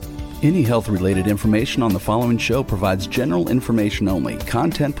Any health-related information on the following show provides general information only.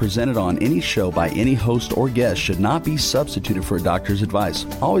 Content presented on any show by any host or guest should not be substituted for a doctor's advice.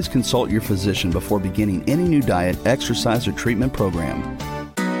 Always consult your physician before beginning any new diet, exercise, or treatment program.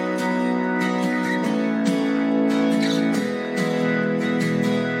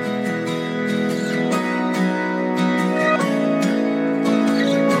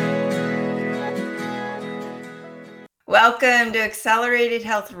 Welcome to Accelerated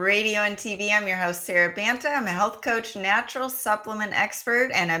Health Radio and TV. I'm your host, Sarah Banta. I'm a health coach, natural supplement expert,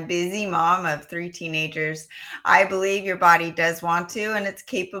 and a busy mom of 3 teenagers. I believe your body does want to, and it's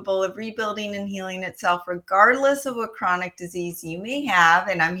capable of rebuilding and healing itself regardless of what chronic disease you may have.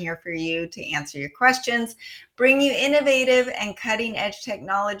 And I'm here for you to answer your questions, bring you innovative and cutting-edge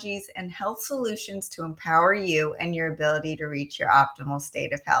technologies and health solutions to empower you and your ability to reach your optimal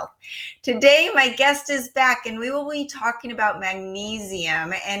state of health. Today, my guest is back, and we will be talking about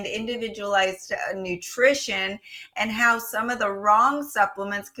magnesium and individualized nutrition and how some of the wrong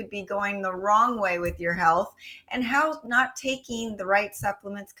supplements could be going the wrong way with your health, and how not taking the right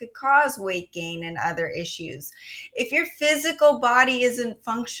supplements could cause weight gain and other issues. If your physical body isn't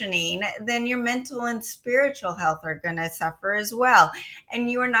functioning, then your mental and spiritual health are going to suffer as well.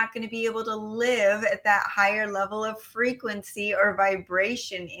 And you are not going to be able to live at that higher level of frequency or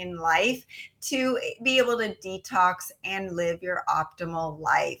vibration in life to be able to detox and live your optimal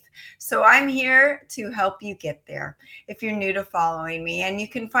life. So I'm here to help you get there if you're new to following me. And you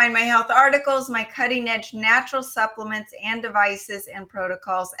can find my health articles, my cutting edge natural supplements and devices and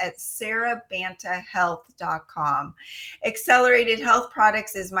protocols at sarahbantahealth.com. Accelerated Health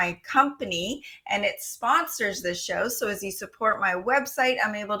Products is my company, and it sponsors this show. So as you support my website,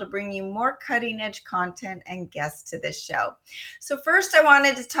 I'm able to bring you more cutting edge content and guests to this show. So first, I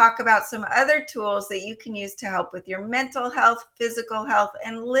wanted to talk about some other tools that you can use to help with your mental health, physical health,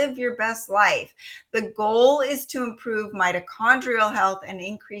 and live your best life. The goal is to improve mitochondrial health and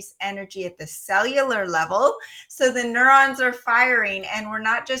increase energy at the cellular level, so the neurons are firing, and we're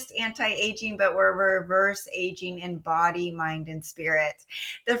not just anti-aging, but we're reverse aging in body, mind, and spirit.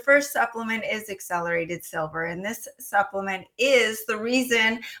 The first supplement is Accelerated Silver, and this supplement is the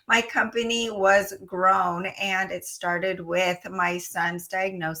reason my company was grown, and it started with my son's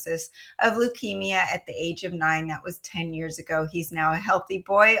diagnosis of leukemia at the age of 9. That was 10 years ago. He's now a healthy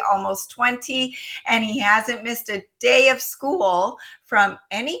boy, almost 20, and he hasn't missed a day of school from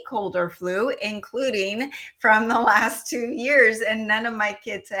any cold or flu, including from the last 2 years, and none of my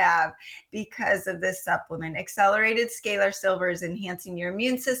kids have because of this supplement. Accelerated Scalar Silver is enhancing your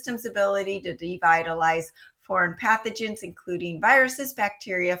immune system's ability to devitalize foreign pathogens, including viruses,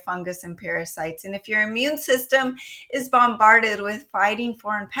 bacteria, fungus, and parasites. And if your immune system is bombarded with fighting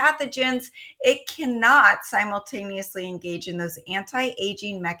foreign pathogens, it cannot simultaneously engage in those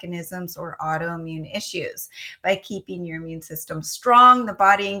anti-aging mechanisms or autoimmune issues. By keeping your immune system strong, the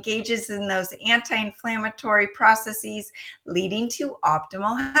body engages in those anti-inflammatory processes, leading to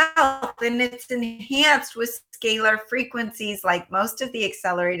optimal health. And it's enhanced with scalar frequencies, like most of the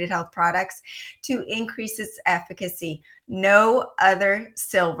Accelerated Health products, to increase its efficacy. No other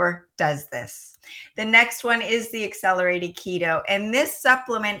silver does this. The next one is the Accelerated Keto, and this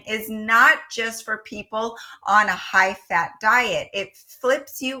supplement is not just for people on a high-fat diet. It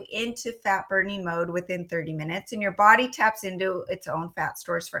flips you into fat-burning mode within 30 minutes, and your body taps into its own fat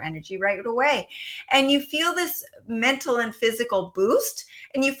stores for energy right away. And you feel this mental and physical boost,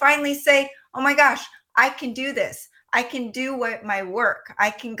 and you finally say, oh my gosh, I can do this. I can do my work. I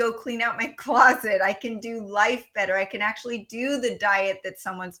can go clean out my closet. I can do life better. I can actually do the diet that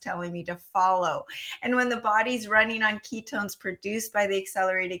someone's telling me to follow. And when the body's running on ketones produced by the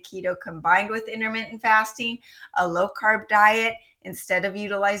Accelerated Keto combined with intermittent fasting, a low carb diet, instead of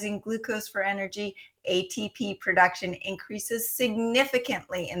utilizing glucose for energy, ATP production increases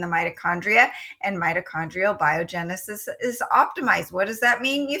significantly in the mitochondria, and mitochondrial biogenesis is optimized. What does that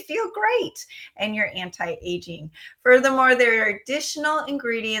mean? You feel great and you're anti-aging. Furthermore, there are additional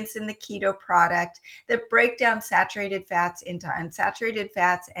ingredients in the keto product that break down saturated fats into unsaturated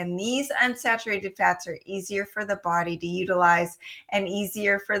fats, and these unsaturated fats are easier for the body to utilize and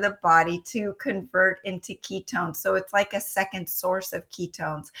easier for the body to convert into ketones. So it's like a second source of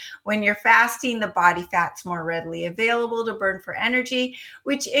ketones. When you're fasting, the body body fats more readily available to burn for energy,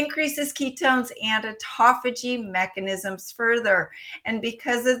 which increases ketones and autophagy mechanisms further. And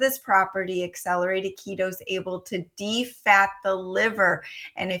because of this property, accelerated keto is able to defat the liver.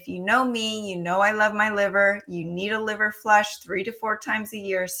 And if you know me, you know I love my liver. You need a liver flush 3 to 4 times a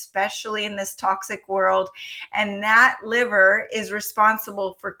year, especially in this toxic world. And that liver is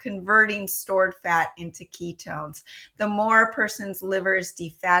responsible for converting stored fat into ketones. The more a person's liver is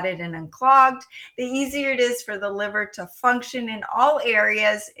defatted and unclogged, the easier it is for the liver to function in all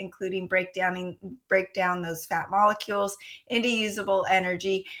areas, including break down those fat molecules into usable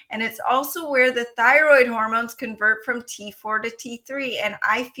energy. And it's also where the thyroid hormones convert from T4 to T3. And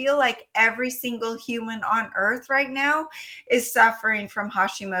I feel like every single human on earth right now is suffering from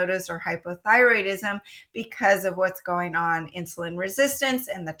Hashimoto's or hypothyroidism because of what's going on, insulin resistance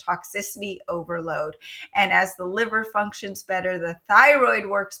and the toxicity overload. And as the liver functions better, the thyroid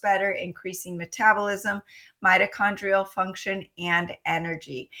works better, increasing metabolism, mitochondrial function, and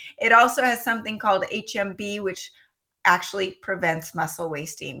energy. It also has something called HMB, which actually prevents muscle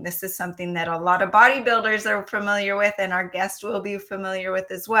wasting. This is something that a lot of bodybuilders are familiar with, and our guest will be familiar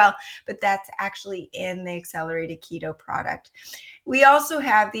with as well, but that's actually in the accelerated keto product. We also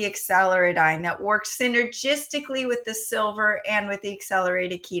have the Acceleradine that works synergistically with the silver and with the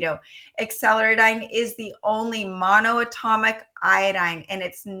accelerated keto. Acceleradine is the only monoatomic iodine, and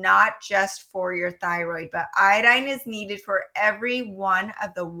it's not just for your thyroid, but iodine is needed for every one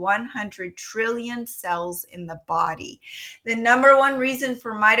of the 100 trillion cells in the body. The number one reason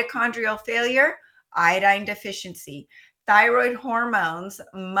for mitochondrial failure, iodine deficiency. Thyroid hormones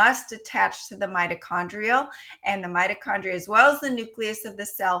must attach to the mitochondria, and the mitochondria, as well as the nucleus of the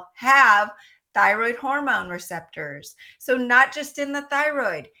cell, have thyroid hormone receptors. So not just in the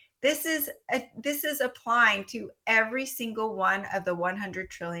thyroid. This is applying to every single one of the 100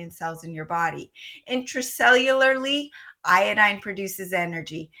 trillion cells in your body. Intracellularly, iodine produces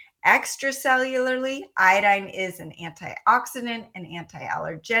energy. Extracellularly, iodine is an antioxidant and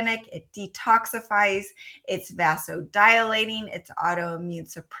anti-allergenic. It detoxifies, it's vasodilating, it's autoimmune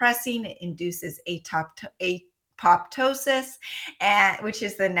suppressing, it induces apoptosis, which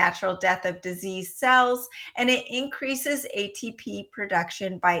is the natural death of diseased cells, and it increases ATP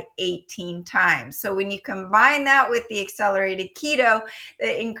production by 18 times. So when you combine that with the accelerated keto,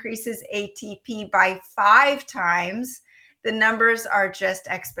 that increases ATP by 5 times, the numbers are just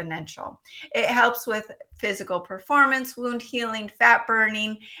exponential. It helps with physical performance, wound healing, fat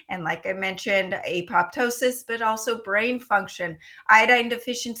burning, and like I mentioned, apoptosis, but also brain function. Iodine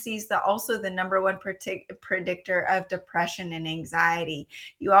deficiency is also the number one predictor of depression and anxiety.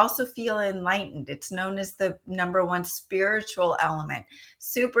 You also feel enlightened. It's known as the number one spiritual element.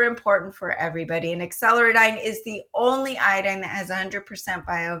 Super important for everybody. And Acceleradine is the only iodine that has 100%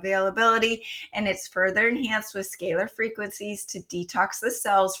 bioavailability, and it's further enhanced with scalar frequencies to detox the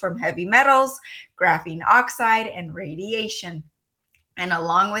cells from heavy metals, graphene oxide, and radiation. And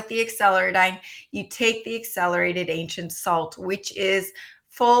along with the Acceleradine, you take the accelerated ancient salt, which is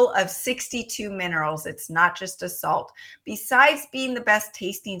full of 62 minerals. It's not just a salt. Besides being the best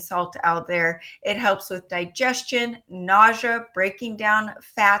tasting salt out there, it helps with digestion, nausea, breaking down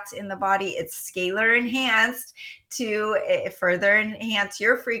fats in the body. It's scalar enhanced to further enhance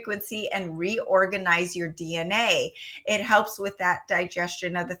your frequency and reorganize your DNA. It helps with that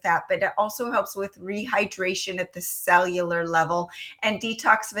digestion of the fat, but it also helps with rehydration at the cellular level and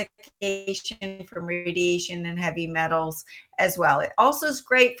detoxification from radiation and heavy metals as well. It also is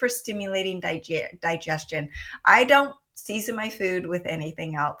great for stimulating digestion. I don't season my food with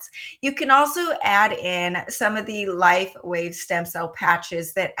anything else. You can also add in some of the LifeWave stem cell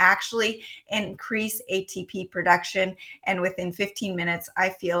patches that actually increase ATP production. And within 15 minutes, I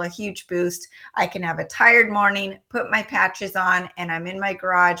feel a huge boost. I can have a tired morning, put my patches on, and I'm in my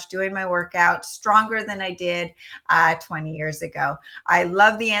garage doing my workout stronger than I did 20 years ago. I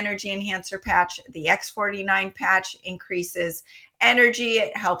love the Energy Enhancer patch. The X49 patch increases energy.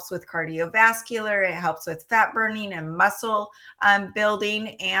 It helps with cardiovascular. It helps with fat burning and muscle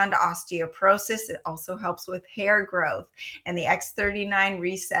building and osteoporosis. It also helps with hair growth. And the X39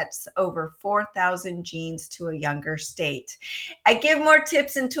 resets over 4,000 genes to a younger state. I give more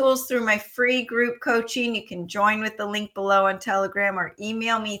tips and tools through my free group coaching. You can join with the link below on Telegram or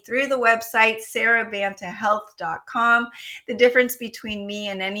email me through the website, sarahbantahealth.com. The difference between me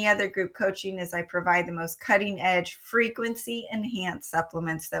and any other group coaching is I provide the most cutting edge frequency enhancement enhanced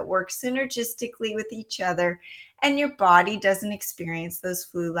supplements that work synergistically with each other, and your body doesn't experience those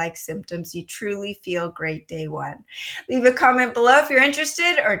flu-like symptoms. You truly feel great day one. Leave a comment below if you're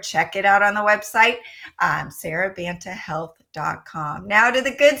interested, or check it out on the website, SarahBantaHealth.com. Now to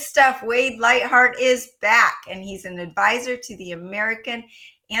the good stuff. Wade Lightheart is back, and he's an advisor to the American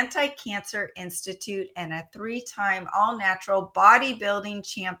Anti-Cancer Institute and a 3-time all-natural bodybuilding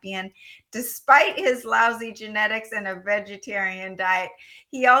champion. Despite his lousy genetics and a vegetarian diet,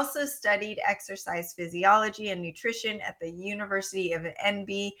 he also studied exercise physiology and nutrition at the University of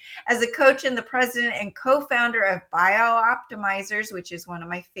NB. As a coach and the president and co-founder of BioOptimizers, which is one of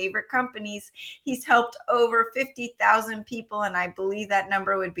my favorite companies, he's helped over 50,000 people, and I believe that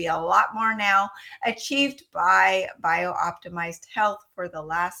number would be a lot more now, achieved by BioOptimized Health for the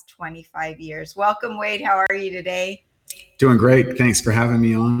last 25 years. Welcome, Wade. How are you today? Doing great. Thanks for having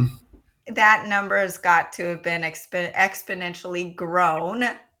me on. That number has got to have been exponentially grown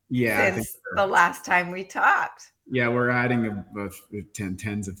since the last time we talked. Yeah, we're adding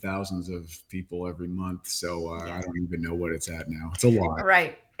tens of thousands of people every month. So I don't even know what it's at now. It's a lot.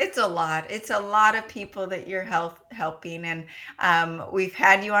 Right. It's a lot. It's a lot of people that you're helping. And we've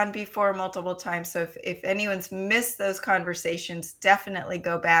had you on before multiple times. So if anyone's missed those conversations, definitely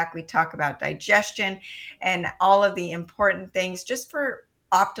go back. We talk about digestion and all of the important things just for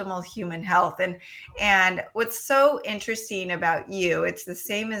optimal human health. And what's so interesting about you, it's the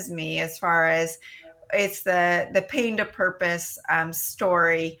same as me as far as it's the pain to purpose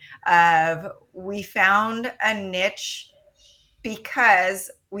story of we found a niche because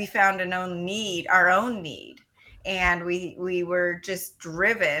we found our own need. And we were just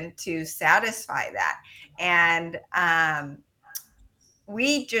driven to satisfy that. And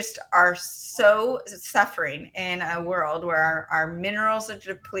we just are so suffering in a world where our minerals are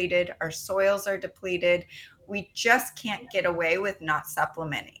depleted, our soils are depleted. We just can't get away with not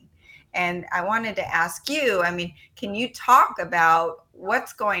supplementing. And I wanted to ask you, can you talk about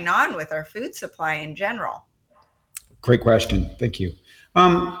what's going on with our food supply in general? Great question. Thank you.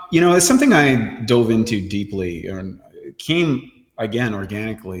 It's something I dove into deeply, and it came again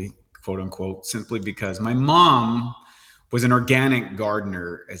organically, quote unquote, simply because my mom was an organic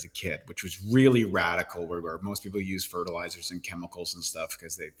gardener as a kid, which was really radical, where most people use fertilizers and chemicals and stuff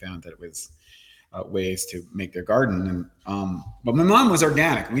because they found that it was ways to make their garden. And but my mom was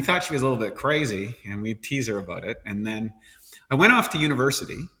organic. We thought she was a little bit crazy, and we'd tease her about it. And then I went off to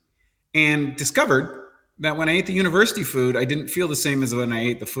university and discovered that when I ate the university food, I didn't feel the same as when I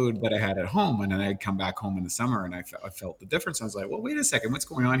ate the food that I had at home. And then I'd come back home in the summer and I felt the difference. I was like, well, wait a second, what's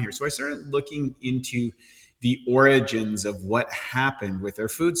going on here? So I started looking into the origins of what happened with our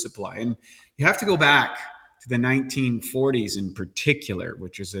food supply. And you have to go back to the 1940s in particular,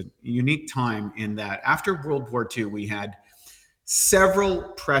 which is a unique time in that after World War II, we had several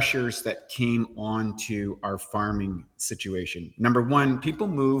pressures that came onto our farming situation. Number one, people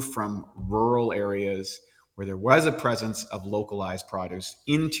moved from rural areas where there was a presence of localized produce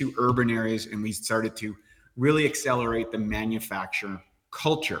into urban areas, and we started to really accelerate the manufacturing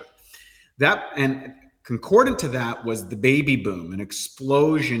culture. And concordant to that was the baby boom, an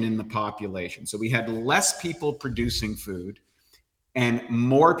explosion in the population. So we had less people producing food and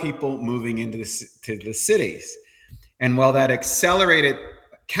more people moving into the cities. And while that accelerated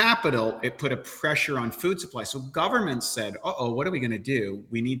capital, it put a pressure on food supply. So governments said, what are we going to do?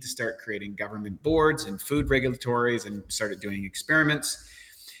 We need to start creating government boards and food regulatories, and started doing experiments.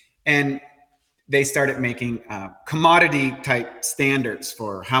 And they started making commodity type standards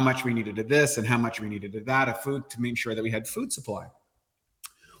for how much we needed of this and how much we needed of that of food to make sure that we had food supply.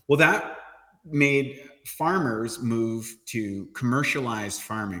 Well, that made farmers move to commercialized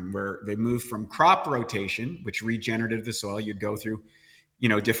farming, where they moved from crop rotation, which regenerated the soil. You'd go through,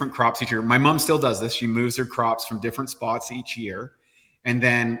 different crops each year. My mom still does this. She moves her crops from different spots each year. And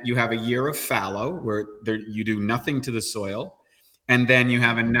then you have a year of fallow where you do nothing to the soil. And then you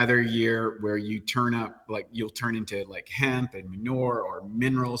have another year where you'll turn into like hemp and manure or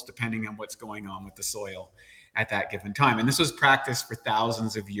minerals, depending on what's going on with the soil at that given time. And this was practiced for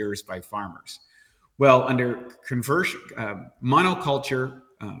thousands of years by farmers. Well, under monoculture,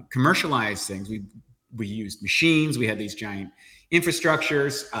 commercialized things, we used machines, we had these giant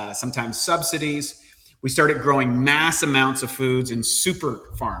infrastructures, sometimes subsidies. We started growing mass amounts of foods in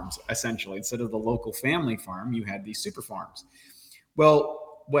super farms, essentially. Instead of the local family farm, you had these super farms.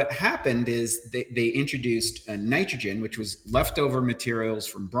 Well, what happened is they introduced nitrogen, which was leftover materials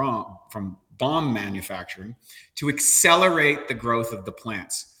from bomb manufacturing, to accelerate the growth of the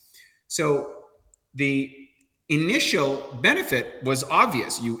plants. So the initial benefit was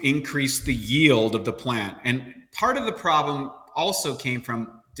obvious. You increase the yield of the plant. And part of the problem also came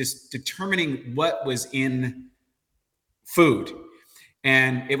from just determining what was in food.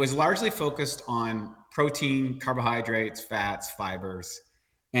 And it was largely focused on protein, carbohydrates, fats, fibers,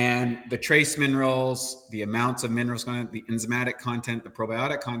 and the trace minerals, the amounts of minerals, the enzymatic content, the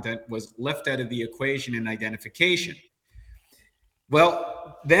probiotic content was left out of the equation in identification.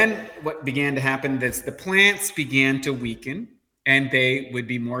 Well, then what began to happen is the plants began to weaken, and they would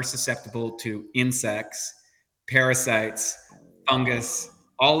be more susceptible to insects, parasites, fungus,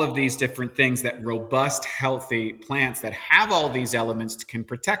 all of these different things that robust, healthy plants that have all these elements can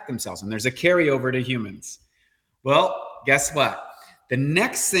protect themselves. And there's a carryover to humans. Well, guess what? The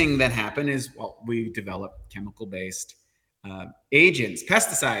next thing that happened is, we developed chemical-based agents,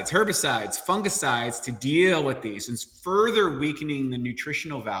 pesticides, herbicides, fungicides to deal with these, and further weakening the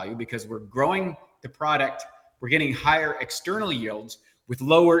nutritional value because we're growing the product, we're getting higher external yields with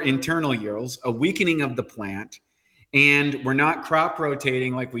lower internal yields, a weakening of the plant, and we're not crop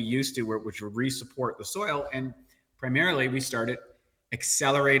rotating like we used to, which would re-support the soil. And primarily, we started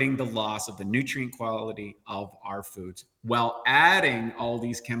accelerating the loss of the nutrient quality of our foods while adding all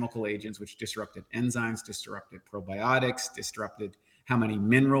these chemical agents, which disrupted enzymes, disrupted probiotics, disrupted how many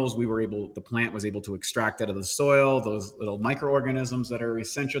minerals the plant was able to extract out of the soil, those little microorganisms that are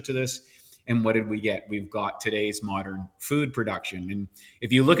essential to this. And what did we get? We've got today's modern food production. And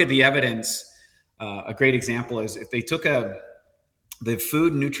if you look at the evidence, a great example is if they took the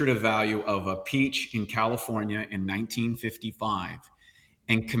food nutritive value of a peach in California in 1955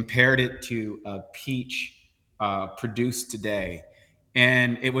 and compared it to a peach produced today,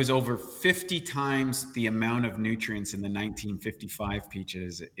 and it was over 50 times the amount of nutrients in the 1955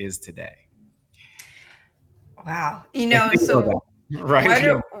 peaches is today. Wow. So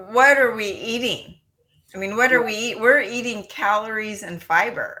right? What are we eating? I mean, what are we eating? We're eating calories and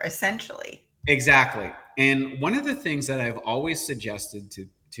fiber, essentially. Exactly. And one of the things that I've always suggested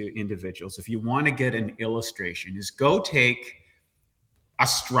to individuals, if you want to get an illustration, is go take a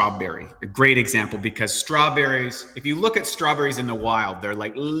strawberry, a great example, because strawberries, if you look at strawberries in the wild, they're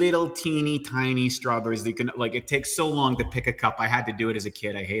like little teeny tiny strawberries. It takes so long to pick a cup. I had to do it as a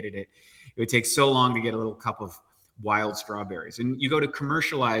kid. I hated it. It would take so long to get a little cup of wild strawberries. And you go to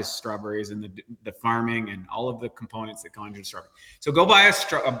commercialized strawberries and the farming and all of the components that go into strawberry. So go buy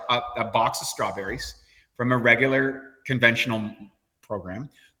a box of strawberries from a regular conventional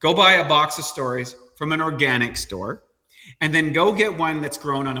program. Go buy a box of strawberries from an organic store, and then go get one that's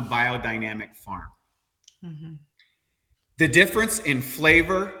grown on a biodynamic farm. Mm-hmm. The difference in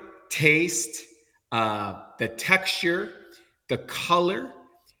flavor, taste, the texture, the color,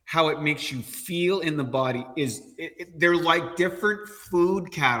 how it makes you feel in the body they're like different food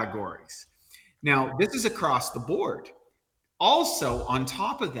categories. Now, this is across the board. Also, on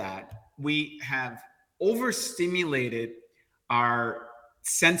top of that, we have overstimulated our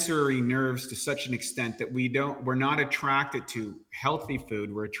sensory nerves to such an extent that we're not attracted to healthy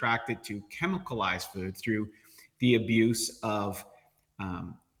food. We're attracted to chemicalized food through the abuse of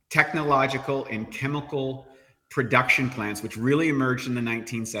technological and chemical production plants, which really emerged in the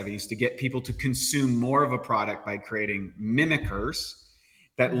 1970s to get people to consume more of a product by creating mimickers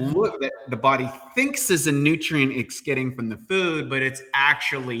that the body thinks is a nutrient it's getting from the food, but it's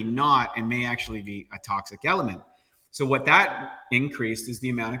actually not, and may actually be a toxic element. So what that increased is the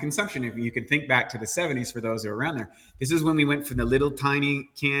amount of consumption. If you can think back to the 70s, for those who are around there, this is when we went from the little tiny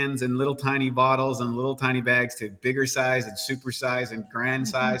cans and little tiny bottles and little tiny bags to bigger size and super size and grand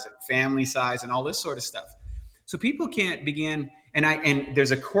size and family size and all this sort of stuff. So people can't begin, and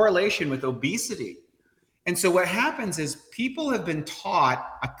there's a correlation with obesity. And so what happens is people have been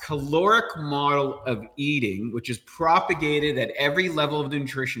taught a caloric model of eating, which is propagated at every level of the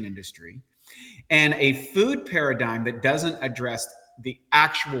nutrition industry, and a food paradigm that doesn't address the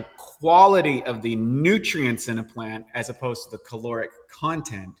actual quality of the nutrients in a plant as opposed to the caloric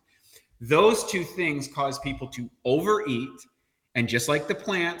content. Those two things cause people to overeat, and just like the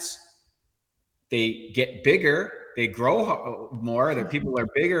plants, they get bigger, they grow more, the people are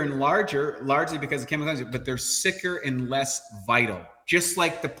bigger and larger, largely because of chemicals, but they're sicker and less vital, just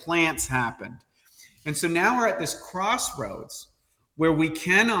like the plants happened. And so now we're at this crossroads where we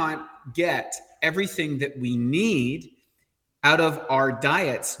cannot get everything that we need out of our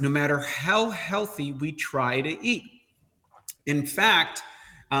diets, no matter how healthy we try to eat. In fact,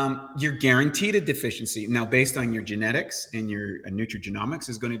 you're guaranteed a deficiency. Now, based on your genetics and your nutrigenomics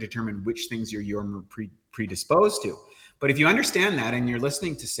is going to determine which things you're more predisposed to. But if you understand that and you're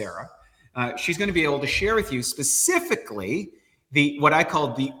listening to Sarah, she's going to be able to share with you specifically what I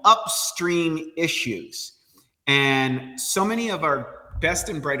call the upstream issues. And so many of our best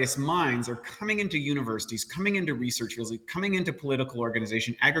and brightest minds are coming into universities, coming into research fields, coming into political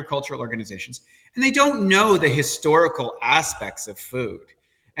organizations, agricultural organizations, and they don't know the historical aspects of food.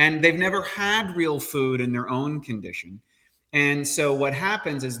 And they've never had real food in their own condition. And so what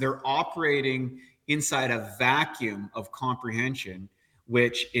happens is they're operating inside a vacuum of comprehension,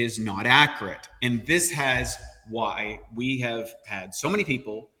 which is not accurate. And this has why we have had so many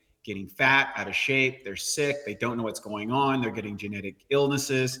people getting fat, out of shape, they're sick, they don't know what's going on, they're getting genetic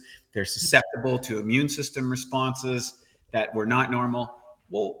illnesses, they're susceptible to immune system responses that were not normal.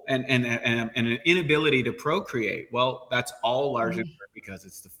 Well, and an inability to procreate. Well, that's all largely because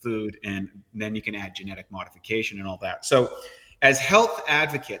it's the food, and then you can add genetic modification and all that. So as health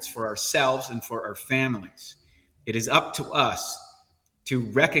advocates for ourselves and for our families, it is up to us to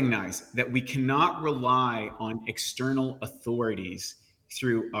recognize that we cannot rely on external authorities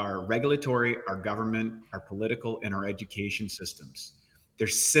through our regulatory, our government, our political, and our education systems. They're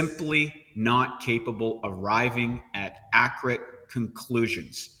simply not capable of arriving at accurate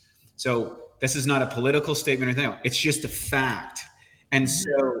conclusions. So this is not a political statement or anything. It's just a fact. And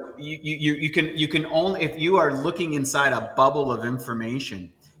so you can only, if you are looking inside a bubble of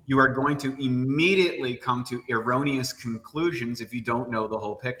information, you are going to immediately come to erroneous conclusions if you don't know the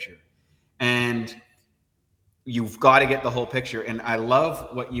whole picture. And you've got to get the whole picture. And I love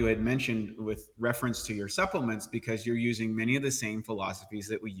what you had mentioned with reference to your supplements, because you're using many of the same philosophies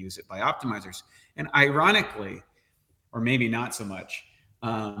that we use at Bioptimizers. And ironically, or maybe not so much,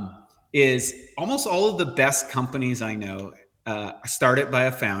 is almost all of the best companies I know started by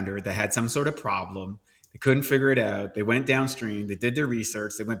a founder that had some sort of problem. They couldn't figure it out. They went downstream. They did their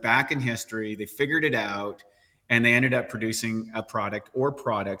research. They went back in history. They figured it out. And they ended up producing a product or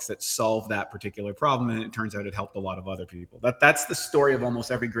products that solve that particular problem. And it turns out it helped a lot of other people. That's the story of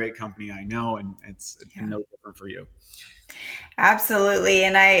almost every great company I know. And it's no different for you. Absolutely.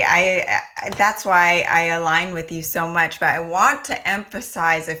 And I that's why I align with you so much. But I want to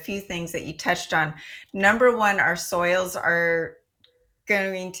emphasize a few things that you touched on. Number one, our soils are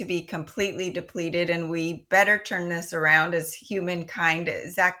going to be completely depleted, and we better turn this around as humankind.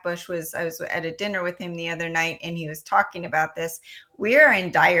 Zach Bush I was at a dinner with him the other night, and he was talking about this. We are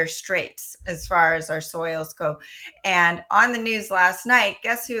in dire straits as far as our soils go. And on the news last night,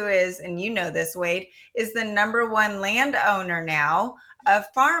 guess who is, and you know this, Wade, is the number one landowner now of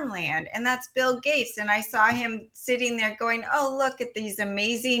farmland, and that's Bill Gates. And I saw him sitting there going, oh, look at these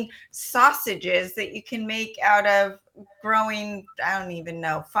amazing sausages that you can make out of growing, I don't even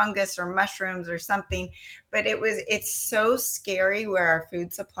know, fungus or mushrooms or something. But it's so scary where our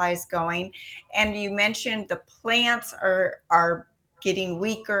food supply is going. And you mentioned the plants are getting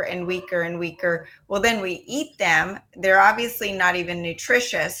weaker and weaker and weaker. Well, then we eat them. They're obviously not even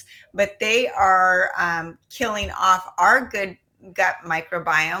nutritious, but they are killing off our good gut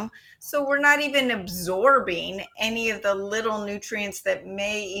microbiome. So we're not even absorbing any of the little nutrients that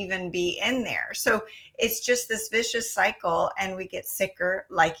may even be in there. So it's just this vicious cycle, and we get sicker,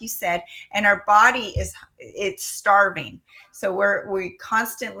 like you said, and our body it's starving. So we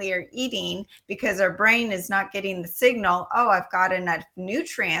constantly are eating because our brain is not getting the signal, oh, I've got enough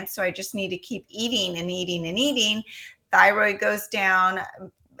nutrients, so I just need to keep eating and eating and eating. Thyroid goes down,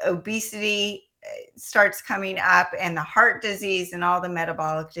 obesity starts coming up, and the heart disease and all the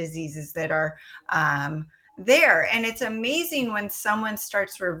metabolic diseases that are there. And it's amazing when someone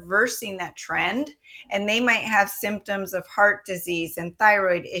starts reversing that trend, and they might have symptoms of heart disease and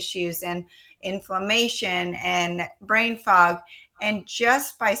thyroid issues and inflammation and brain fog. And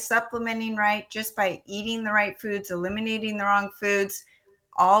just by supplementing right, just by eating the right foods, eliminating the wrong foods,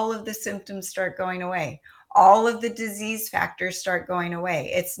 all of the symptoms start going away. All of the disease factors start going away.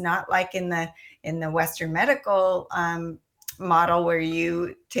 It's not like in the Western medical model where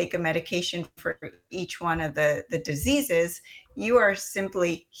you take a medication for each one of the diseases. You are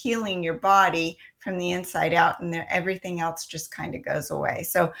simply healing your body from the inside out, and everything else just kind of goes away.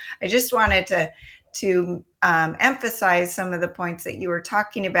 So I just wanted to emphasize some of the points that you were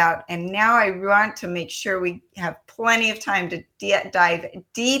talking about. And now I want to make sure we have plenty of time to dive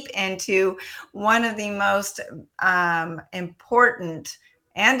deep into one of the most important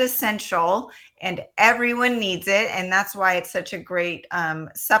and essential, and everyone needs it, and that's why it's such a great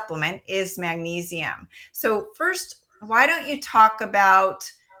supplement, is magnesium. So first, why don't you talk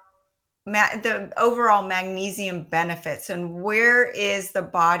about the overall magnesium benefits, and where is the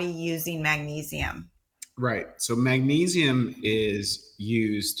body using magnesium? Right. So magnesium is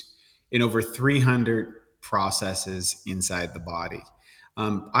used in over 300 processes inside the body.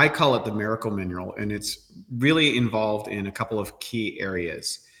 I call it the miracle mineral, and it's really involved in a couple of key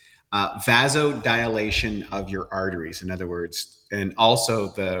areas. vasodilation of your arteries, in other words, and also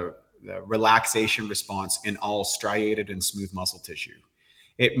the relaxation response in all striated and smooth muscle tissue.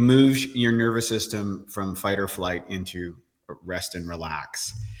 It moves your nervous system from fight or flight into rest and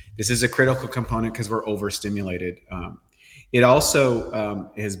relax. This is a critical component because we're overstimulated. It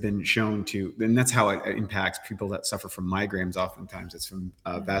also has been shown to, and that's how it impacts people that suffer from migraines. Oftentimes it's from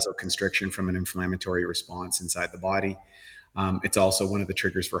vasoconstriction from an inflammatory response inside the body. It's also one of the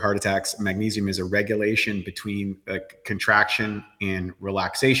triggers for heart attacks. Magnesium is a regulation between contraction and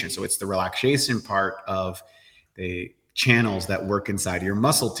relaxation. So it's the relaxation part of the channels that work inside your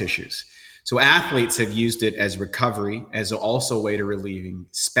muscle tissues. So athletes have used it as recovery, as also a way to relieving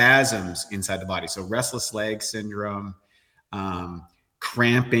spasms inside the body. So restless leg syndrome,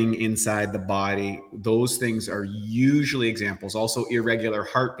 cramping inside the body, those things are usually examples. Also irregular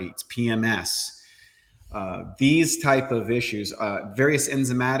heartbeats, PMS. These type of issues, various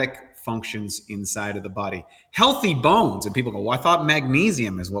enzymatic functions inside of the body, healthy bones. And people go, well, I thought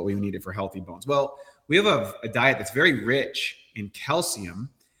magnesium is what we needed for healthy bones. Well, we have a diet that's very rich in calcium,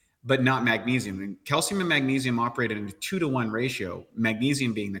 but not magnesium. And calcium and magnesium operate in a 2-to-1 ratio,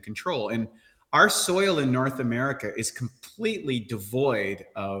 magnesium being the control. And our soil in North America is completely devoid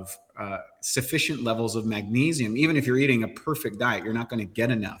of sufficient levels of magnesium. Even if you're eating a perfect diet, you're not going to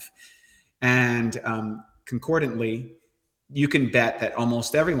get enough. And concordantly, you can bet that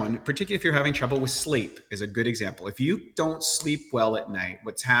almost everyone, particularly if you're having trouble with sleep, is a good example. If you don't sleep well at night,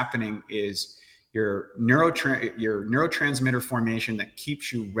 what's happening is your neurotransmitter formation that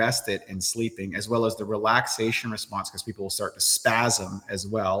keeps you rested and sleeping, as well as the relaxation response, because people will start to spasm as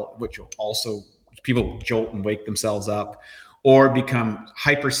well, which will also, people jolt and wake themselves up, or become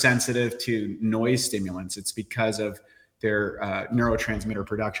hypersensitive to noise stimulants. It's because of their neurotransmitter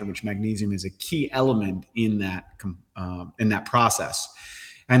production, which magnesium is a key element in that process.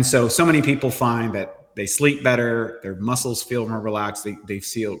 And so many people find that they sleep better, their muscles feel more relaxed, they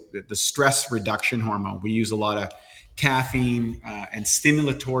feel the stress reduction hormone. We use a lot of caffeine and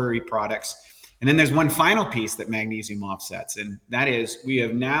stimulatory products. And then there's one final piece that magnesium offsets, and that is we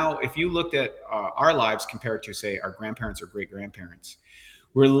have now, if you looked at our lives compared to, say, our grandparents or great-grandparents,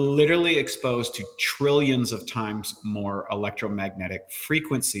 we're literally exposed to trillions of times more electromagnetic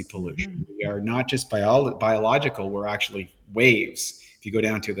frequency pollution. We are not just biological, we're actually waves if you go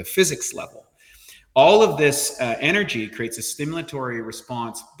down to the physics level. All of this energy creates a stimulatory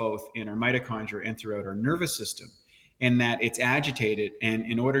response both in our mitochondria and throughout our nervous system, in that it's agitated. And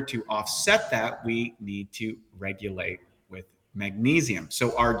in order to offset that, we need to regulate with magnesium.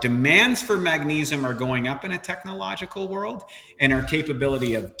 So our demands for magnesium are going up in a technological world, and our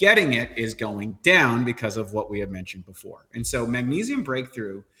capability of getting it is going down because of what we have mentioned before. And so magnesium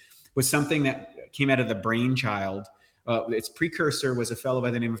breakthrough was something that came out of the brainchild. Its precursor was a fellow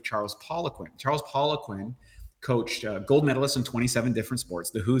by the name of Charles Poliquin. Charles Poliquin coached gold medalists in 27 different sports,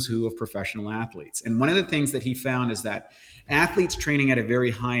 the who's who of professional athletes. And one of the things that he found is that athletes training at a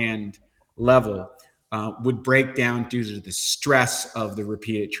very high-end level would break down due to the stress of the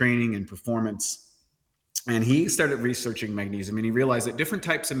repeated training and performance. And he started researching magnesium, and he realized that different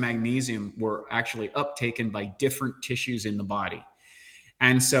types of magnesium were actually uptaken by different tissues in the body.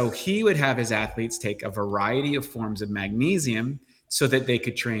 And so he would have his athletes take a variety of forms of magnesium so that they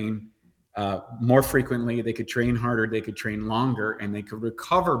could train more frequently, they could train harder, they could train longer, and they could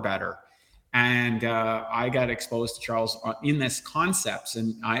recover better. And I got exposed to Charles in this concepts.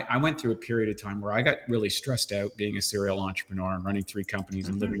 And I went through a period of time where I got really stressed out being a serial entrepreneur and running 3 companies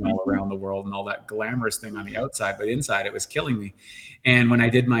and living all around the world and all that glamorous thing on the outside, but inside it was killing me. And when I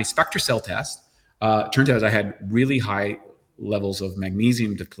did my SpectraCell test, it turns out I had really high levels of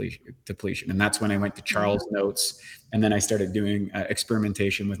magnesium depletion. And that's when I went to Charles' notes. And then I started doing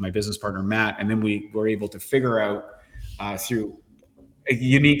experimentation with my business partner, Matt. And then we were able to figure out through a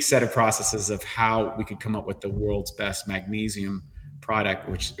unique set of processes of how we could come up with the world's best magnesium product,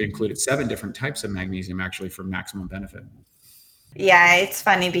 which included 7 different types of magnesium actually for maximum benefit. Yeah, it's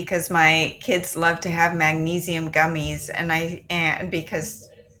funny because my kids love to have magnesium gummies, and because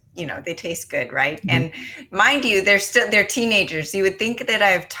they taste good, right? Mm-hmm. And mind you, they're teenagers. You would think that I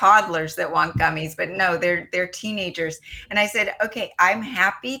have toddlers that want gummies, but no, they're teenagers. And I said, okay, I'm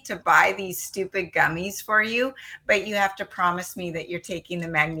happy to buy these stupid gummies for you, but you have to promise me that you're taking the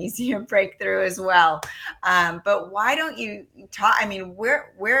magnesium breakthrough as well. But why don't you talk? I mean,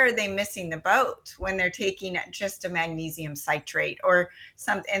 where are they missing the boat when they're taking just a magnesium citrate or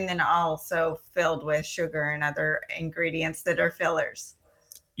something, and then also filled with sugar and other ingredients that are fillers?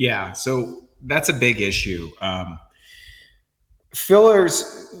 Yeah, so that's a big issue.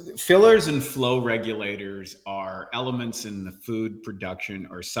 Fillers, fillers and flow regulators are elements in the food production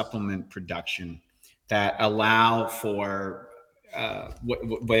or supplement production that allow for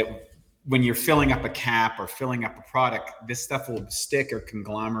when you're filling up a cap or filling up a product, this stuff will stick or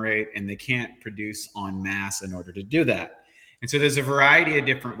conglomerate, and they can't produce en masse in order to do that. And so there's a variety of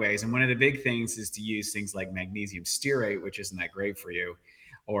different ways. And one of the big things is to use things like magnesium stearate, which isn't that great for you,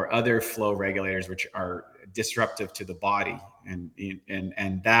 or other flow regulators, which are disruptive to the body. And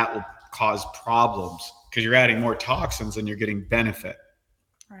that will cause problems because you're adding more toxins and you're getting benefit.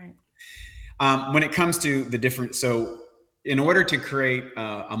 Right. When it comes to the different, so in order to create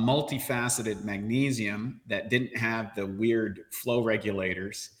a multifaceted magnesium that didn't have the weird flow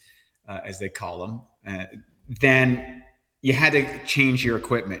regulators, as they call them, then you had to change your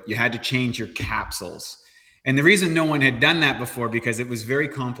equipment. You had to change your capsules. And the reason no one had done that before, because it was very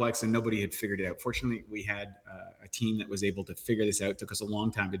complex and nobody had figured it out. Fortunately, we had a team that was able to figure this out. It took us a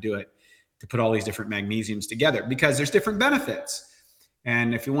long time to do it, to put all these different magnesiums together, because there's different benefits.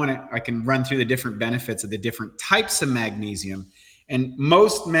 And if you want to, I can run through the different benefits of the different types of magnesium. And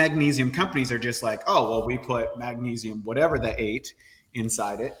most magnesium companies are just like, oh, well, we put magnesium, whatever the 8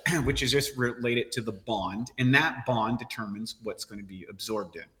 inside it, which is just related to the bond. And that bond determines what's going to be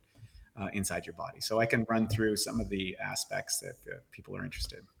absorbed inside your body. So I can run through some of the aspects that people are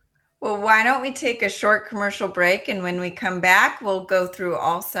interested. Well, why don't we take a short commercial break? And when we come back, we'll go through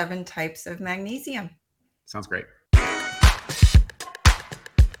all 7 types of magnesium. Sounds great.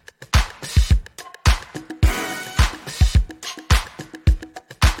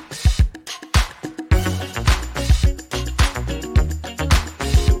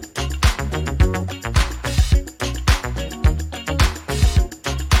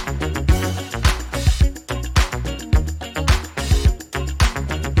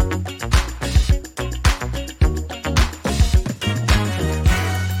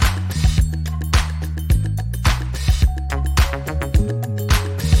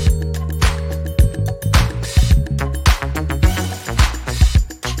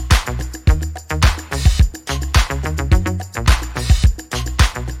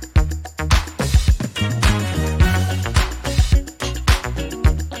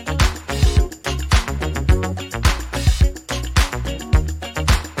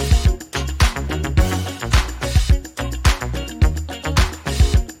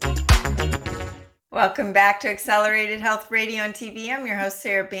 Welcome back to Accelerated Health Radio and TV. I'm your host,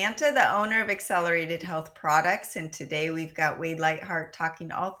 Sarah Banta, the owner of Accelerated Health Products. And today we've got Wade Lightheart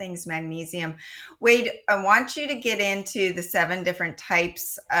talking all things magnesium. Wade, I want you to get into the 7 different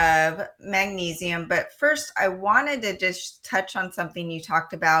types of magnesium. But first, I wanted to just touch on something you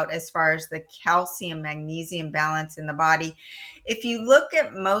talked about as far as the calcium magnesium balance in the body. If you look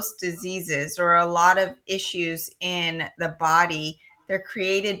at most diseases or a lot of issues in the body, they're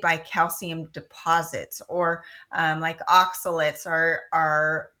created by calcium deposits, or like oxalates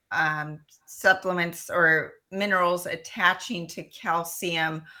are supplements or minerals attaching to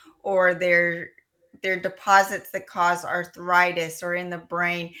calcium, or they're deposits that cause arthritis or in the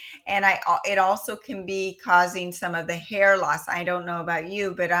brain. And it also can be causing some of the hair loss. I don't know about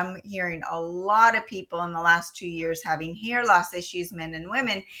you, but I'm hearing a lot of people in the last 2 years having hair loss issues, men and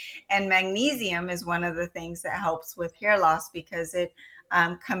women. And magnesium is one of the things that helps with hair loss because it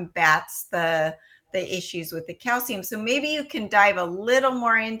combats the issues with the calcium. So maybe you can dive a little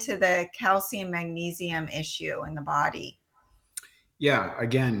more into the calcium magnesium issue in the body. Yeah,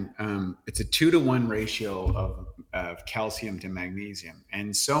 again, it's a 2-to-1 ratio of calcium to magnesium.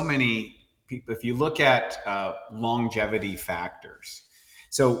 And so many people, if you look at longevity factors,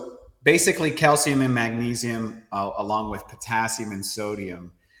 so basically calcium and magnesium, along with potassium and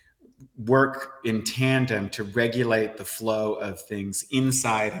sodium, work in tandem to regulate the flow of things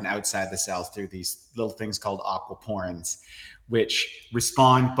inside and outside the cells through these little things called aquaporins, which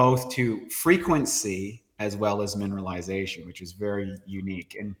respond both to frequency as well as mineralization, which is very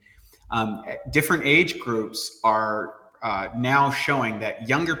unique. And different age groups are now showing that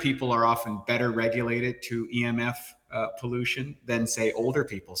younger people are often better regulated to EMF pollution than, say, older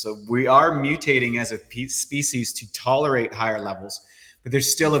people. So we are mutating as a species to tolerate higher levels, but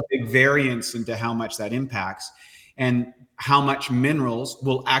there's still a big variance into how much that impacts and how much minerals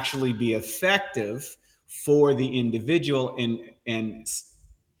will actually be effective for the individual in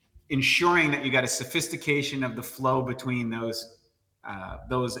ensuring that you got a sophistication of the flow between those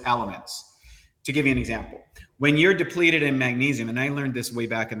elements. To give you an example, when you're depleted in magnesium, and I learned this way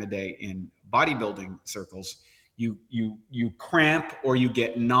back in the day in bodybuilding circles, you cramp or you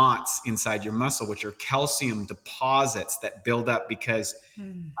get knots inside your muscle, which are calcium deposits that build up because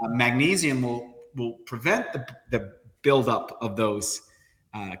magnesium will prevent the buildup of those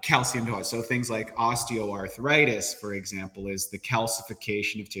calcium deposits. So things like osteoarthritis, for example, is the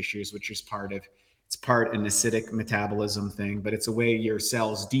calcification of tissues, which is part an acidic metabolism thing, but it's a way your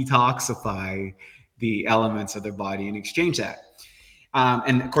cells detoxify the elements of their body and exchange that.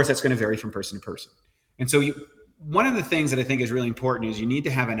 And of course, that's going to vary from person to person. And so one of the things that I think is really important is you need to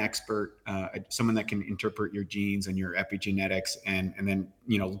have an expert, someone that can interpret your genes and your epigenetics, and then,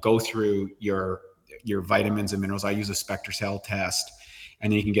 go through your vitamins and minerals. I use a SpectraCell test,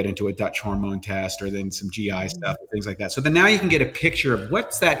 and then you can get into a Dutch hormone test, or then some GI stuff, things like that. So then now you can get a picture of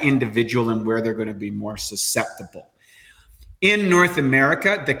what's that individual and where they're going to be more susceptible. In North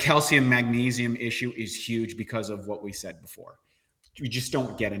America, the calcium magnesium issue is huge because of what we said before. We just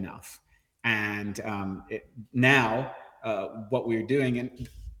don't get enough. And what we're doing, and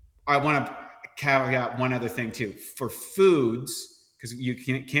I want to caveat one other thing too, for foods, because you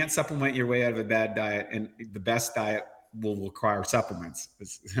can't supplement your way out of a bad diet, and the best diet will require supplements.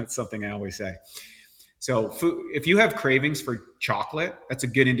 That's something I always say. So if you have cravings for chocolate, that's a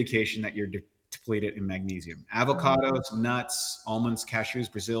good indication that you're depleted in magnesium. Avocados, nuts, almonds,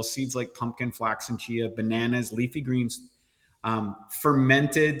 cashews, Brazil, seeds like pumpkin, flax, and chia, bananas, leafy greens,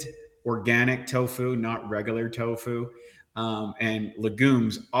 fermented organic tofu, not regular tofu, and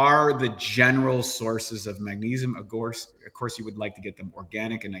legumes are the general sources of magnesium. Of course, you would like to get them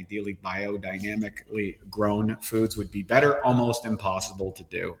organic, and ideally biodynamically grown foods would be better. Almost impossible to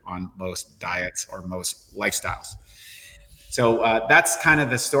do on most diets or most lifestyles. So that's kind of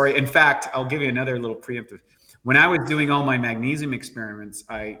the story. In fact, I'll give you another little preemptive. When I was doing all my magnesium experiments,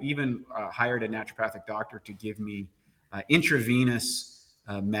 I even hired a naturopathic doctor to give me intravenous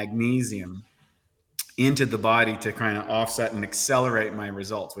magnesium into the body to kind of offset and accelerate my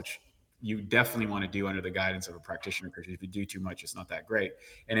results, which you definitely want to do under the guidance of a practitioner, because if you do too much, it's not that great.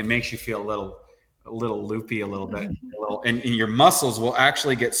 And it makes you feel a little loopy, a little bit, and your muscles will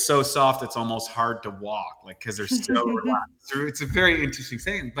actually get so soft it's almost hard to walk, because they're so relaxed. It's a very interesting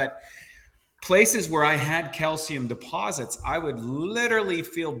thing. But places where I had calcium deposits, I would literally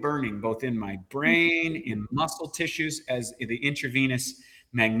feel burning both in my brain, in muscle tissues. As the intravenous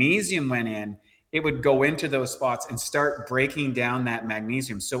magnesium went in, it would go into those spots and start breaking down that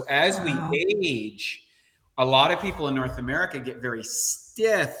magnesium. So as we age, a lot of people in North America get very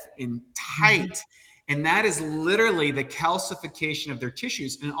stiff and tight. And that is literally the calcification of their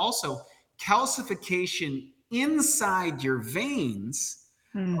tissues, and also calcification inside your veins.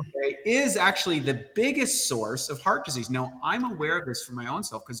 Okay, is actually the biggest source of heart disease. Now, I'm aware of this for my own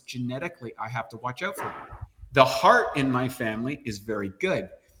self because genetically I have to watch out for it. The heart in my family is very good.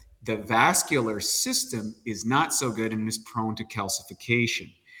 The vascular system is not so good and is prone to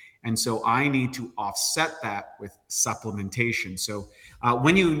calcification. And so I need to offset that with supplementation. So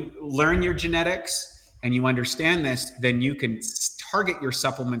when you learn your genetics and you understand this, then you can target your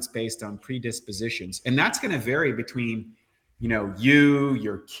supplements based on predispositions. And that's going to vary between you,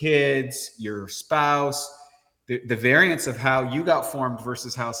 your kids, your spouse. The variance of how you got formed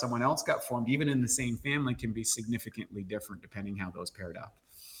versus how someone else got formed, even in the same family, can be significantly different depending how those paired up.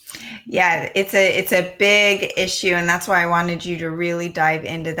 Yeah, it's a big issue, and that's why I wanted you to really dive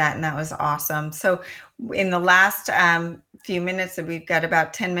into that, and that was awesome. So in the last few minutes, and we've got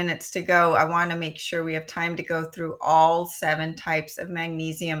about 10 minutes to go, I want to make sure we have time to go through all 7 types of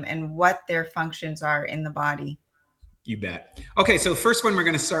magnesium and what their functions are in the body. You bet. Okay, so the first one we're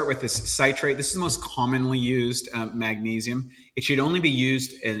going to start with is citrate. This is the most commonly used magnesium. It should only be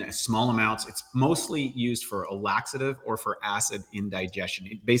used in small amounts. It's mostly used for a laxative or for acid indigestion.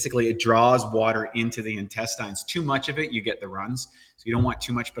 It draws water into the intestines. Too much of it, you get the runs. So you don't want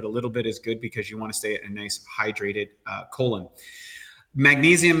too much, but a little bit is good because you want to stay at a nice hydrated colon.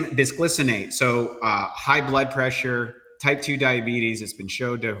 Magnesium bisglycinate. So high blood pressure, type 2 diabetes, it's been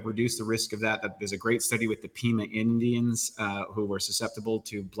shown to reduce the risk of that. There's a great study with the Pima Indians who were susceptible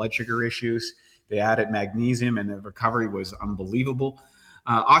to blood sugar issues. They added magnesium and the recovery was unbelievable.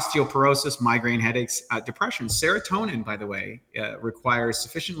 Osteoporosis, migraine headaches, depression. Serotonin, by the way, requires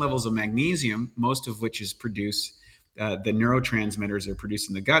sufficient levels of magnesium, most of which is produced. The neurotransmitters are produced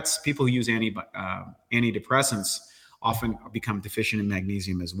in the guts. People who use antidepressants often become deficient in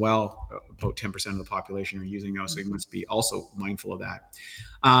magnesium as well. About 10% of the population are using those, so you must be also mindful of that.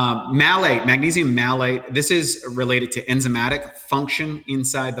 Malate, magnesium malate. This is related to enzymatic function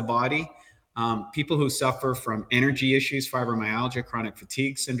inside the body. People who suffer from energy issues, fibromyalgia, chronic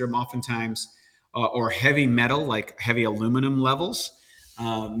fatigue syndrome, oftentimes, or heavy metal, like heavy aluminum levels.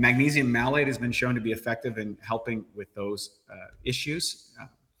 Magnesium malate has been shown to be effective in helping with those issues.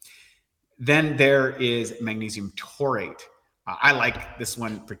 Then there is magnesium taurate. I like this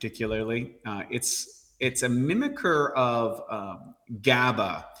one particularly. It's it's a mimicker of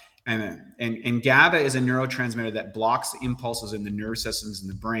GABA. And GABA is a neurotransmitter that blocks the impulses in the nerve systems in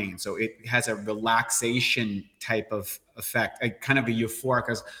the brain. So it has a relaxation type of effect, kind of a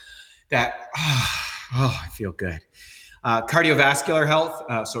euphoric, I feel good. Cardiovascular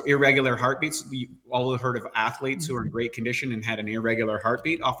health, so irregular heartbeats. We all have heard of athletes who are in great condition and had an irregular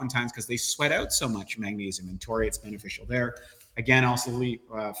heartbeat, oftentimes because they sweat out so much magnesium, and taurate's beneficial there. Again, also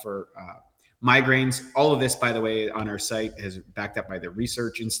for migraines. All of this, by the way, on our site is backed up by the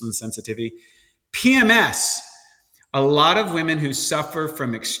research. Insulin sensitivity. PMS. A lot of women who suffer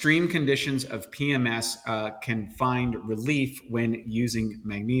from extreme conditions of PMS can find relief when using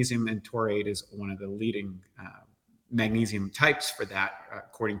magnesium, and taurate is one of the leading magnesium types for that,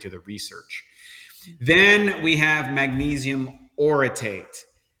 according to the research. Then we have magnesium orotate.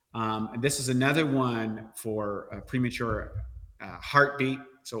 This is another one for premature heartbeat.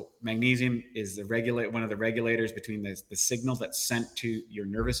 So magnesium is one of the regulators between the signal that's sent to your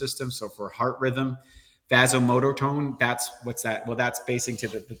nervous system. So for heart rhythm, vasomotor tone, what's that? Well, that's basing to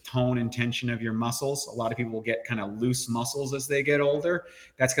the tone and tension of your muscles. A lot of people will get kind of loose muscles as they get older.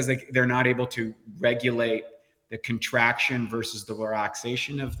 That's because they're not able to regulate the contraction versus the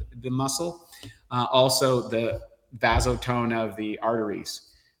relaxation of the muscle. Also the vasotone of the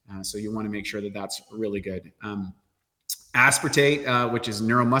arteries. So you want to make sure that that's really good. Aspartate, which is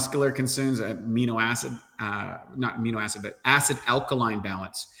neuromuscular concerns, acid alkaline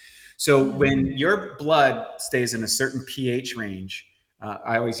balance. So when your blood stays in a certain pH range,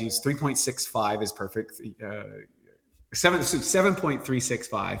 I always use 3.65 is perfect.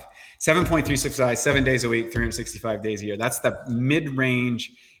 7.365, 7 days a week, 365 days a year. That's the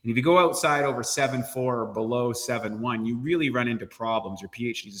mid-range. And if you go outside over 7.4 or below 7.1, you really run into problems. Your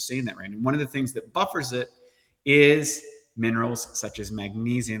pH needs to stay in that range. And one of the things that buffers it is minerals such as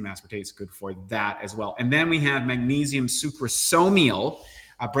magnesium. Aspartate is good for that as well. And then we have magnesium suprasomial,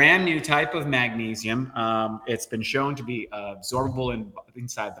 a brand new type of magnesium. It's been shown to be absorbable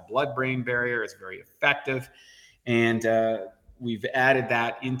inside the blood-brain barrier. It's very effective. And we've added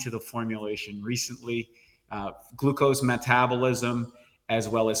that into the formulation recently. Glucose metabolism, as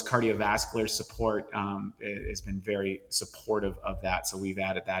well as cardiovascular support, has been very supportive of that. So we've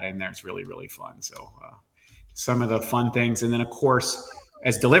added that in there. It's really, really fun. So some of the fun things. And then, of course,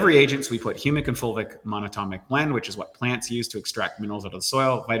 as delivery agents, we put humic and fulvic monatomic blend, which is what plants use to extract minerals out of the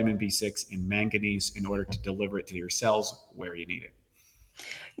soil, vitamin B6 and manganese in order to deliver it to your cells where you need it.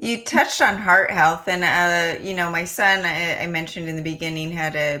 You touched on heart health, and my son, I mentioned in the beginning,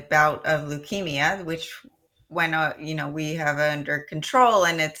 had a bout of leukemia, which when we have under control,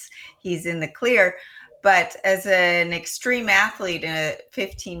 and he's in the clear. But as an extreme athlete,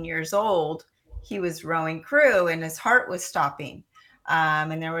 15 years old, he was rowing crew, and his heart was stopping.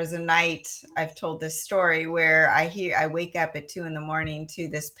 And there was a night, I've told this story, where I wake up at 2 a.m. to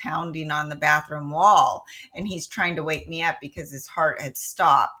this pounding on the bathroom wall, and he's trying to wake me up because his heart had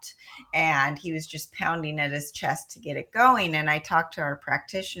stopped, and he was just pounding at his chest to get it going. And I talked to our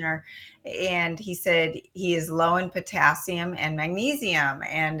practitioner, and he said he is low in potassium and magnesium,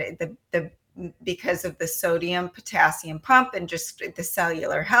 and because of the sodium potassium pump and just the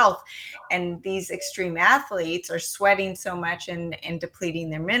cellular health. And these extreme athletes are sweating so much and depleting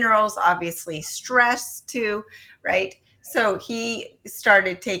their minerals, obviously stress too, right? So he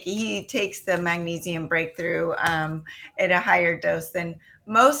takes the magnesium breakthrough at a higher dose than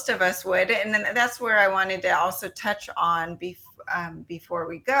most of us would. And then that's where I wanted to also touch on before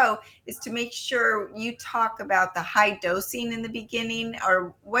we go, is to make sure you talk about the high dosing in the beginning,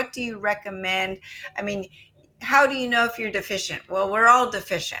 or what do you recommend? I mean, how do you know if you're deficient? Well, we're all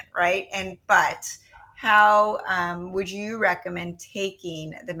deficient, right? But how would you recommend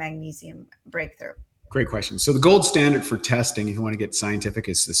taking the magnesium breakthrough? Great question. So the gold standard for testing, if you want to get scientific,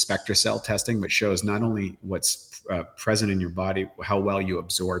 is the SpectraCell testing, which shows not only what's present in your body, how well you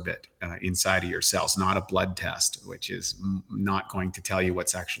absorb it inside of your cells, not a blood test, which is not going to tell you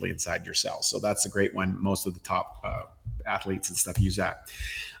what's actually inside your cells. So that's a great one. Most of the top athletes and stuff use that.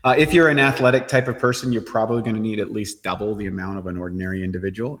 If you're an athletic type of person, you're probably going to need at least double the amount of an ordinary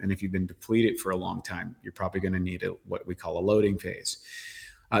individual. And if you've been depleted for a long time, you're probably going to need what we call a loading phase.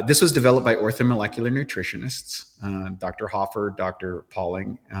 This was developed by orthomolecular nutritionists, Dr. Hoffer, Dr.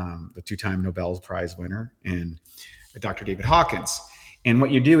 Pauling, the two-time Nobel Prize winner, and Dr. David Hawkins. And what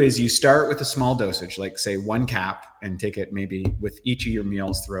you do is you start with a small dosage, like say 1 cap, and take it maybe with each of your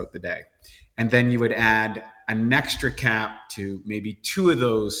meals throughout the day. And then you would add an extra cap to maybe 2 of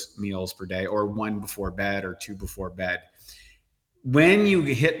those meals per day, or 1 before bed or 2 before bed. When you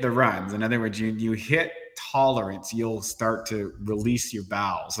hit the runs, in other words, you hit tolerance, you'll start to release your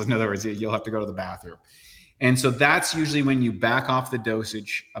bowels. In other words, you'll have to go to the bathroom. And so that's usually when you back off the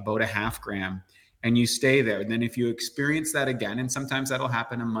dosage about a 0.5 gram and you stay there. And then if you experience that again, and sometimes that'll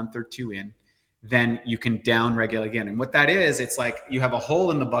happen a month or two in, then you can down regulate again. And what that is, it's like you have a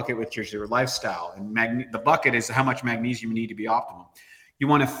hole in the bucket with your lifestyle, and the bucket is how much magnesium you need to be optimal. You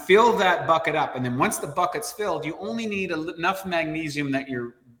want to fill that bucket up. And then once the bucket's filled, you only need enough magnesium that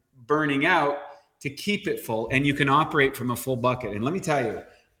you're burning out to keep it full, and you can operate from a full bucket. And let me tell you,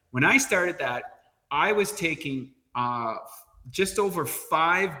 when I started that, I was taking just over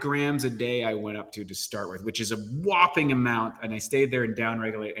 5 grams a day I went up to start with, which is a whopping amount. And I stayed there and down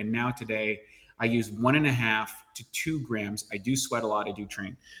regulate. And now today I use 1.5 to 2 grams. I do sweat a lot. I do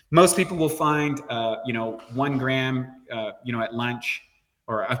train. Most people will find, 1 gram, at lunch,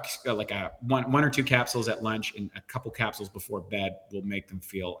 or one or 2 capsules at lunch and a couple capsules before bed will make them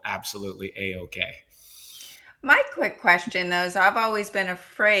feel absolutely A-okay. My quick question, though, is I've always been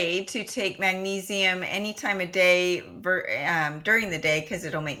afraid to take magnesium any time of day during the day because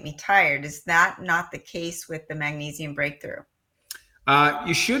it'll make me tired. Is that not the case with the magnesium breakthrough?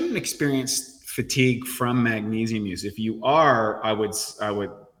 You shouldn't experience fatigue from magnesium use. If you are, I would.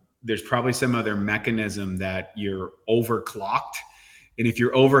 There's probably some other mechanism that you're overclocked. And if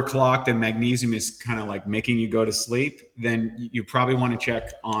you're overclocked and magnesium is kind of like making you go to sleep, then you probably want to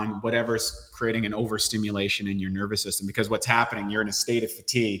check on whatever's creating an overstimulation in your nervous system, because what's happening, you're in a state of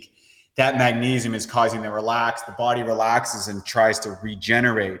fatigue. That magnesium is causing to relax. The body relaxes and tries to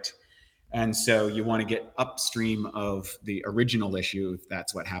regenerate. And so you want to get upstream of the original issue if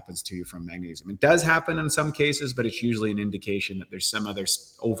that's what happens to you from magnesium. It does happen in some cases, but it's usually an indication that there's some other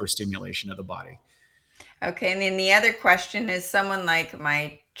overstimulation of the body. Okay, and then the other question is someone like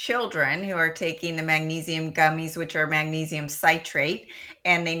my children who are taking the magnesium gummies, which are magnesium citrate,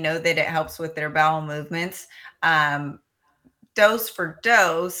 and they know that it helps with their bowel movements. Dose for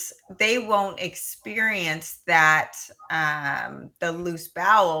dose, they won't experience that, the loose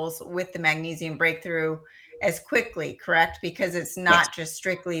bowels with the magnesium breakthrough as quickly, correct? Because it's not just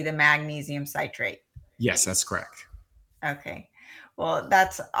strictly the magnesium citrate. Yes, that's correct. Okay. Well,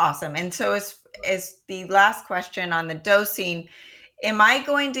 that's awesome. And so as the last question on the dosing, am I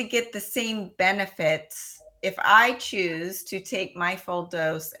going to get the same benefits if I choose to take my full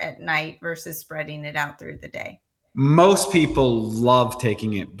dose at night versus spreading it out through the day? Most people love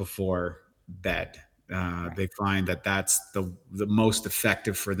taking it before bed. They find that that's the most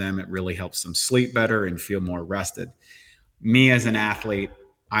effective for them. It really helps them sleep better and feel more rested. Me as an athlete,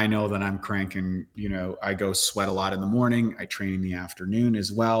 I know that I'm cranking, I go sweat a lot in the morning. I train in the afternoon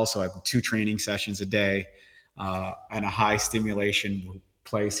as well. So I have 2 training sessions a day, and a high stimulation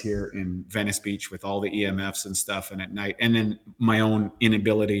place here in Venice Beach with all the EMFs and stuff. And at night, and then my own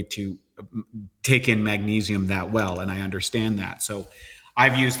inability to take in magnesium that well. And I understand that. So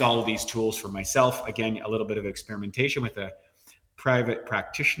I've used all of these tools for myself. Again, a little bit of experimentation with a private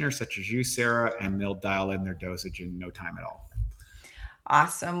practitioner such as you, Sarah, and they'll dial in their dosage in no time at all.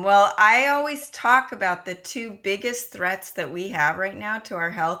 Awesome. Well, I always talk about the 2 biggest threats that we have right now to our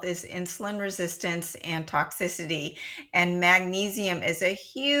health is insulin resistance and toxicity. And magnesium is a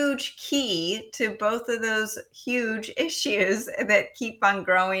huge key to both of those huge issues that keep on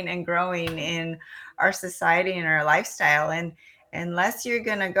growing and growing in our society and our lifestyle. And unless you're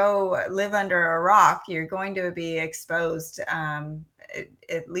going to go live under a rock, you're going to be exposed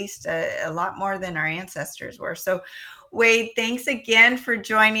at least a lot more than our ancestors were. So Wade, thanks again for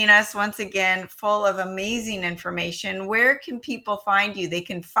joining us once again, full of amazing information. Where can people find you? They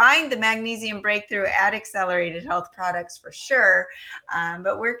can find the Magnesium Breakthrough at Accelerated Health Products for sure.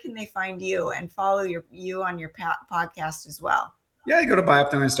 But where can they find you and follow you on your podcast as well? Yeah, you go to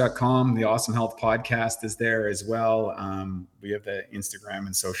bioptimize.com. The Awesome Health Podcast is there as well. We have the Instagram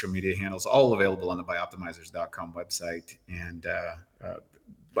and social media handles all available on the bioptimizers.com website. And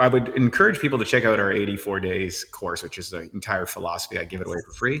I would encourage people to check out our 84 days course, which is the entire philosophy. I give it away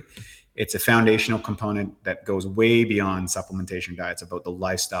for free. It's a foundational component that goes way beyond supplementation diets, about the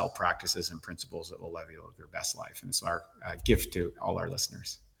lifestyle practices and principles that will live your best life. And it's our gift to all our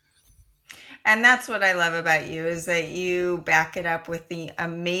listeners. And that's what I love about you, is that you back it up with the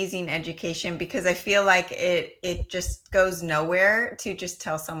amazing education, because I feel like it just goes nowhere to just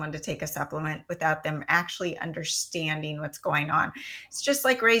tell someone to take a supplement without them actually understanding what's going on. It's just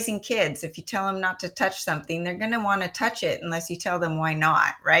like raising kids. If you tell them not to touch something, they're going to want to touch it unless you tell them why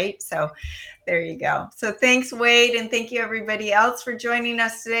not, right? So There you go. So thanks, Wade, and thank you everybody else for joining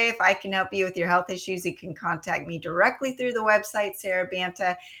us today. If I can help you with your health issues, you can contact me directly through the website,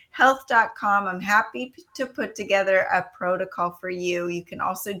 sarabantahealth.com. I'm happy to put together a protocol for you. You can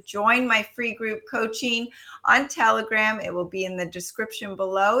also join my free group coaching on Telegram. It will be in the description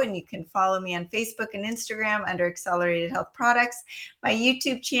below, and you can follow me on Facebook and Instagram under Accelerated Health Products, my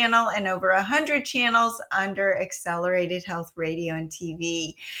YouTube channel, and over 100 channels under Accelerated Health Radio and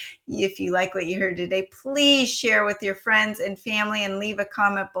TV. If you like what you heard today, please share with your friends and family and leave a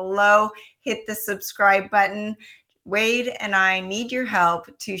comment below. Hit the subscribe button. Wade and I need your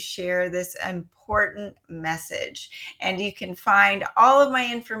help to share this important message. And you can find all of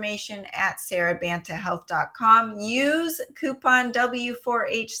my information at sarabantahealth.com. Use coupon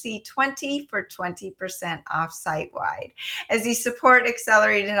W4HC20 for 20% off site-wide. As you support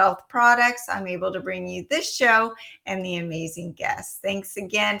Accelerated Health Products, I'm able to bring you this show and the amazing guests. Thanks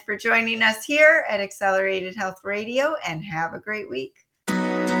again for joining us here at Accelerated Health Radio, and have a great week.